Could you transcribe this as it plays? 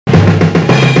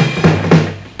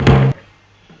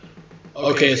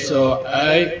Okay, so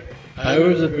I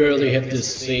was barely have to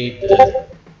say that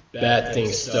bad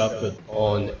things stuff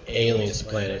on aliens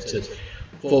planets. Just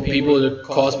for people to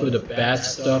cosplay the bad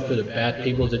stuff for the bad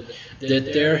people that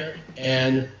did there,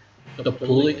 and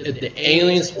the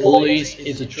aliens police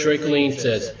is trickling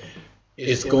says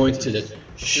it's going to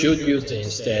shoot you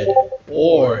instead,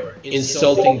 or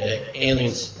insulting the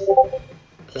aliens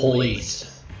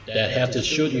police that have to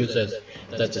shoot you says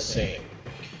that's the same.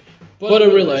 But I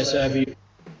realize that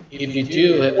if you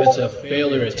do have it's a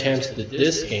failure attempt at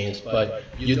this game, but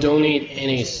you don't need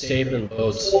any saving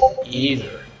votes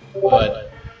either.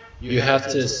 But you have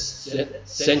to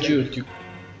send you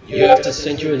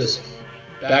this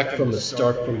back from the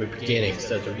start from the beginning,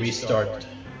 so to restart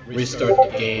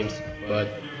the games. But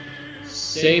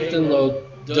save and load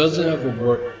doesn't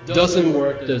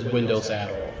work this Windows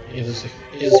at all. It's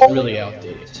really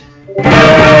outdated.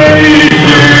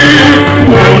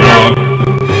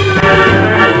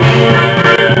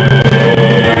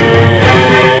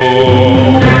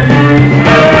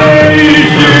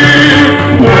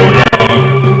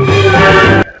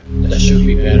 That should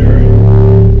be better.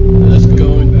 Let's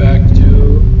go back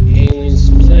to Aliens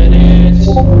Planet.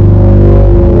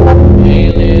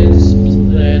 Aliens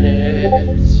Planet.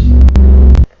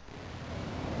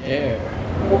 There.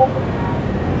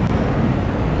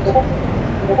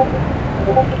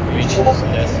 Reach this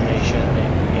destination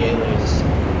in Aliens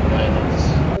Planets.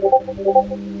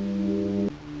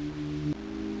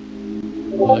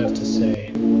 What do I have to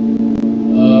say?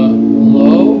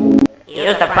 Hello?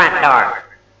 Use the front door.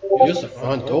 Use the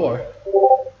front door?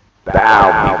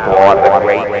 Bow before the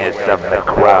greatness of the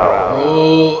crow.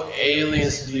 Oh,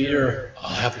 aliens leader.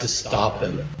 I'll have to stop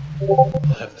him. I'll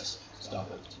have to stop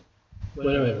him.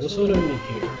 Wait a minute, what's what I mean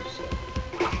here? So,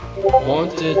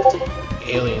 wanted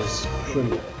aliens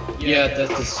criminal. Yeah,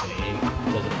 that's the same.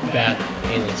 There's a bad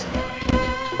aliens guy.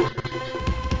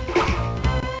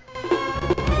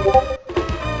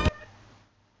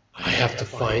 I have to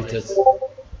find this.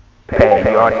 Pay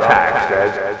your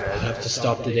taxes. I have to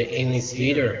stop the aliens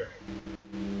leader.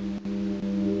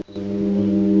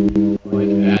 Find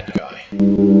the bad guy.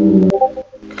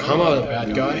 Come on,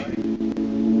 bad guy.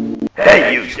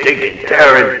 Hey, you stinking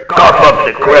Terran, cough up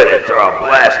the credits or I'll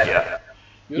blast you.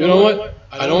 You know what?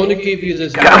 I don't want to give you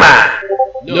this. Come on!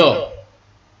 No.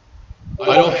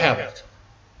 I don't have it.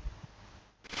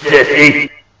 Sissy!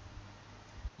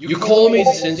 You call me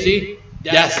Cincy?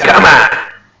 That's it. Come on!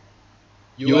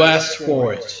 You asked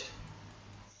for it.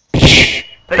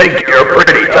 Think you're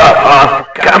pretty tough, huh?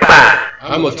 Come on!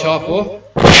 I'm a tough one.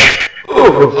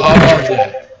 Ooh. How about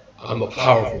that? I'm a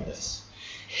powerfulness.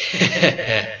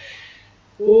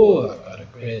 Ooh, I got a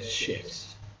great shit.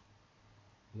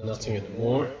 Nothing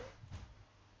anymore.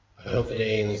 I hope the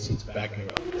aliens is backing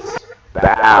up this.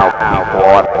 Bow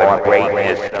before the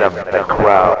greatness of the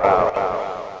crow.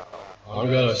 I'm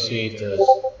gonna see the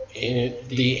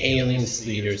aliens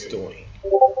leaders doing.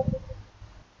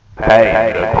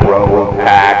 Pay the crow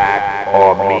back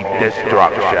or meet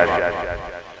destruction.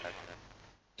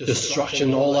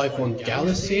 Destruction all life on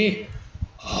galaxy?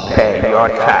 Oh, Pay your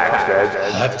taxes.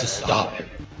 I'll have to stop him.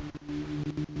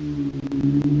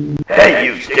 Hey,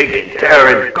 you stinking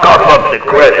Terran, cough up the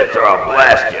credits or I'll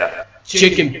blast you.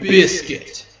 Chicken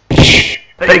biscuit.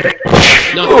 Think.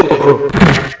 Not good.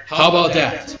 How about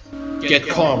that? Get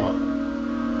karma.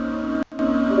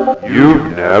 You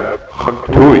nab,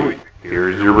 Huntui.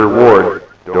 Here's your reward.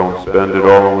 Don't spend it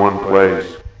all in one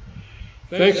place.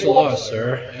 Thanks a lot,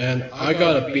 sir. And I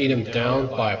gotta beat him down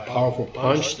by a powerful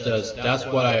punch. That's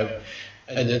what I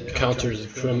encountered as a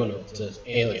criminal, the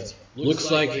aliens. Looks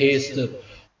like he's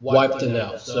wiped him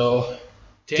out. So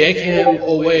take him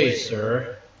away,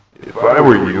 sir. If I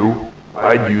were you,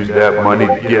 I'd use that money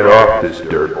to get off this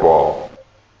dirtball.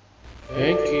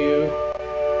 Thank you.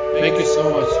 Thank you so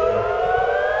much, sir.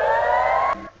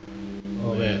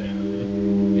 Oh man,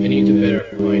 I need to better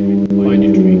find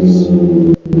the trees.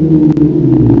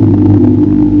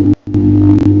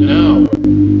 Now,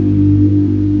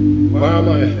 where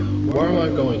am I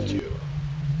going to?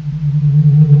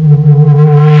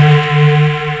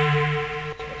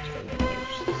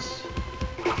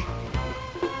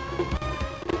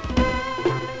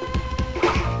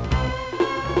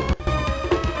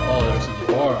 Oh, there's a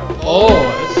door. Oh,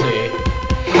 let's see.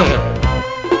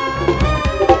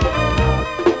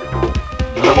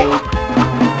 No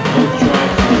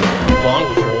drive to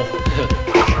bonkful.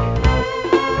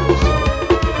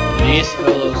 These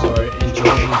fellows are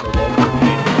enjoying the local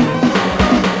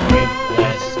great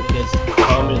blast. It is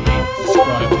commonly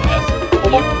described as a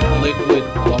liquid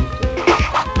bumpkin.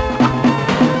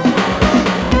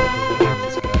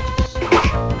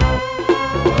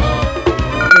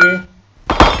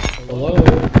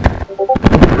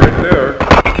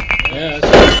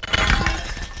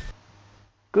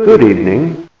 Good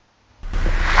evening.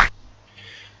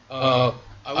 I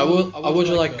would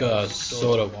like a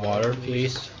soda water,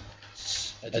 please.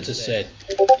 I just said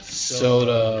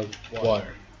soda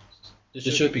water. This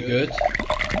should be good.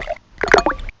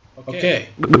 Okay.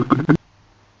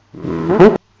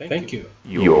 Thank you.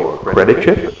 Your credit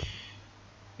chip?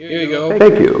 Here you go.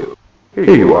 Thank you.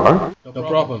 Here you are. No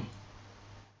problem.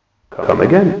 Come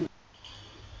again.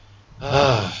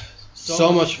 Ah,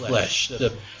 so much flesh.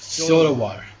 The soda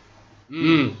water.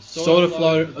 Soda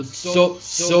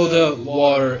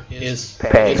water is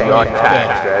Pay your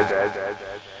taxes.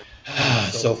 Ah,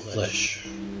 so flesh.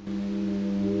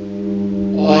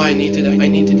 Oh, I needed to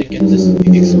get this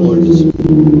explorers. Get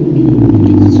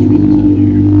this screen out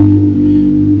here.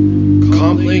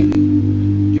 Comlink,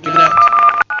 you get that.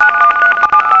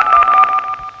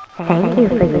 Thank you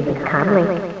for using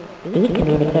Comlink, the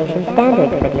communication standard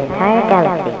for the entire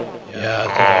galaxy.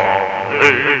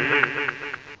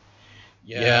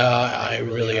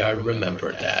 Yeah, I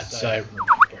remember that. I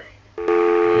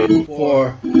remember.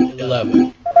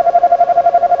 411.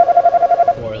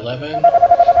 411.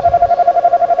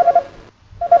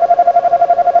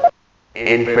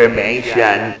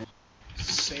 Information.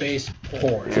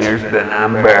 Spaceport. Here's the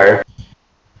number.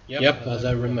 Yep, as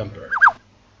I remember.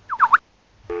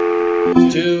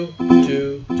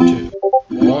 222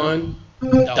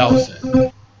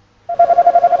 1000.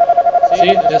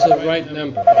 See, that's the right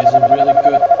number. It's a really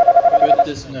good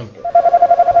this number.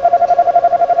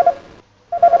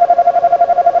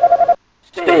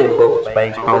 Stable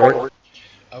spaceport.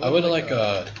 I would like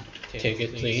a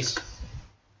ticket, please.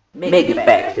 Make it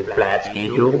back to flight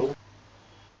schedule.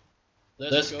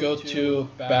 Let's go to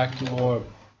back to more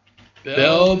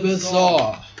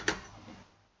Belbazaar.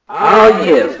 Oh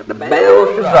yes, the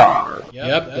Belshazzar.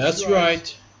 Yep, that's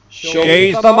right.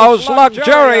 She's the most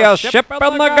luxurious ship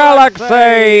in the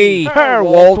galaxy. Her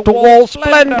wall-to-wall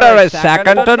splendor is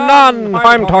second to none.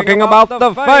 I'm talking about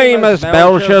the famous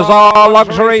Belshazzar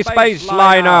luxury space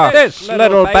liner. This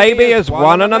little baby is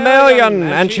 1 in a million,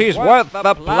 and she's worth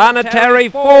the planetary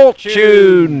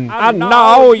fortune. And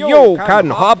now you can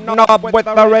hobnob with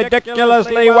the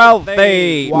ridiculously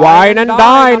wealthy. Wine and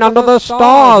dine under the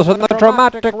stars in the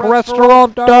dramatic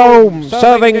restaurant dome,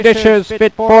 serving dishes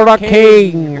fit for a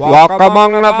king. Walk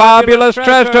among the fabulous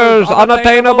treasures,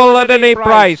 unattainable at any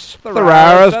price, the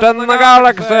rarest in the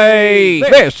galaxy.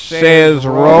 This is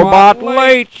Robot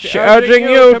Leech, urging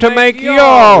you to make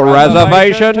your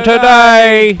reservation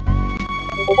today.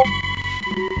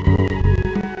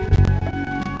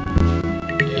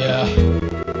 Yeah,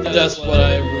 that's what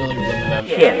I really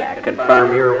remember. Can I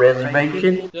confirm your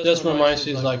reservation? This reminds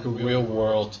me of like a real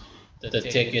world. The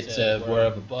tickets were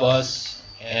of a bus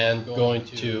and going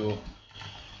to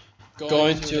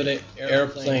the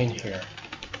airplane here.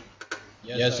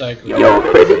 Yes, I agree. Your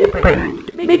credit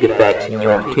approved. Make it back to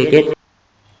your ticket.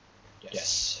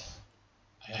 Yes.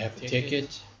 I have a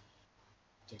ticket.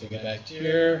 To get back to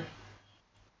here.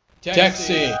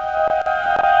 Taxi!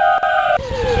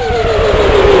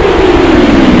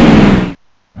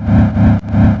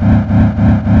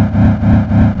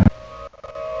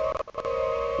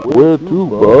 Where to,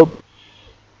 Bob?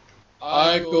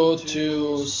 I go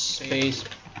to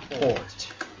Spaceport.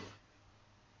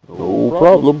 No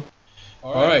problem.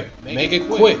 Alright, make it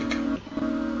quick.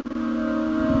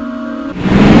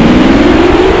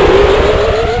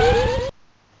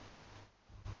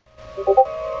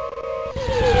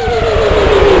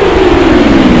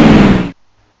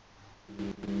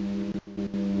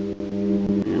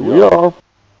 Here we are.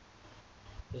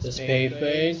 This is pay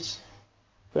phase.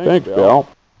 Thanks, Val.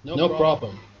 No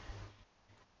problem.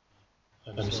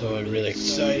 I'm so really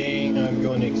exciting. I'm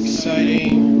going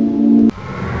exciting.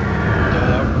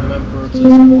 I remember this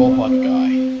robot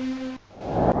guy.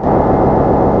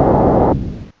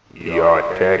 Your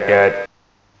ticket.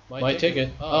 My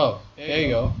ticket. Oh, there you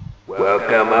go.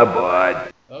 Welcome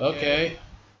aboard. Okay.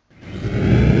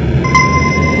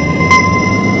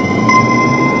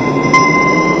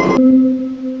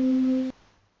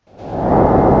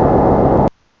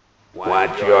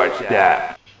 Watch your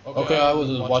step. Okay, I will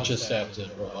just watch a step to the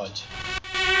robot.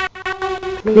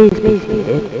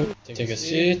 Please. Take a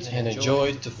seat and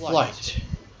enjoy the flight.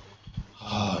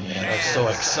 Oh man, that's so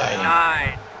exciting.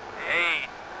 9, 8,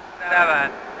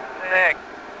 7, 6,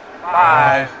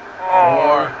 5,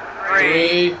 4,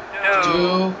 3,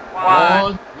 2, 1,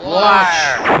 1, launch!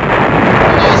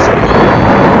 fire! Let's go!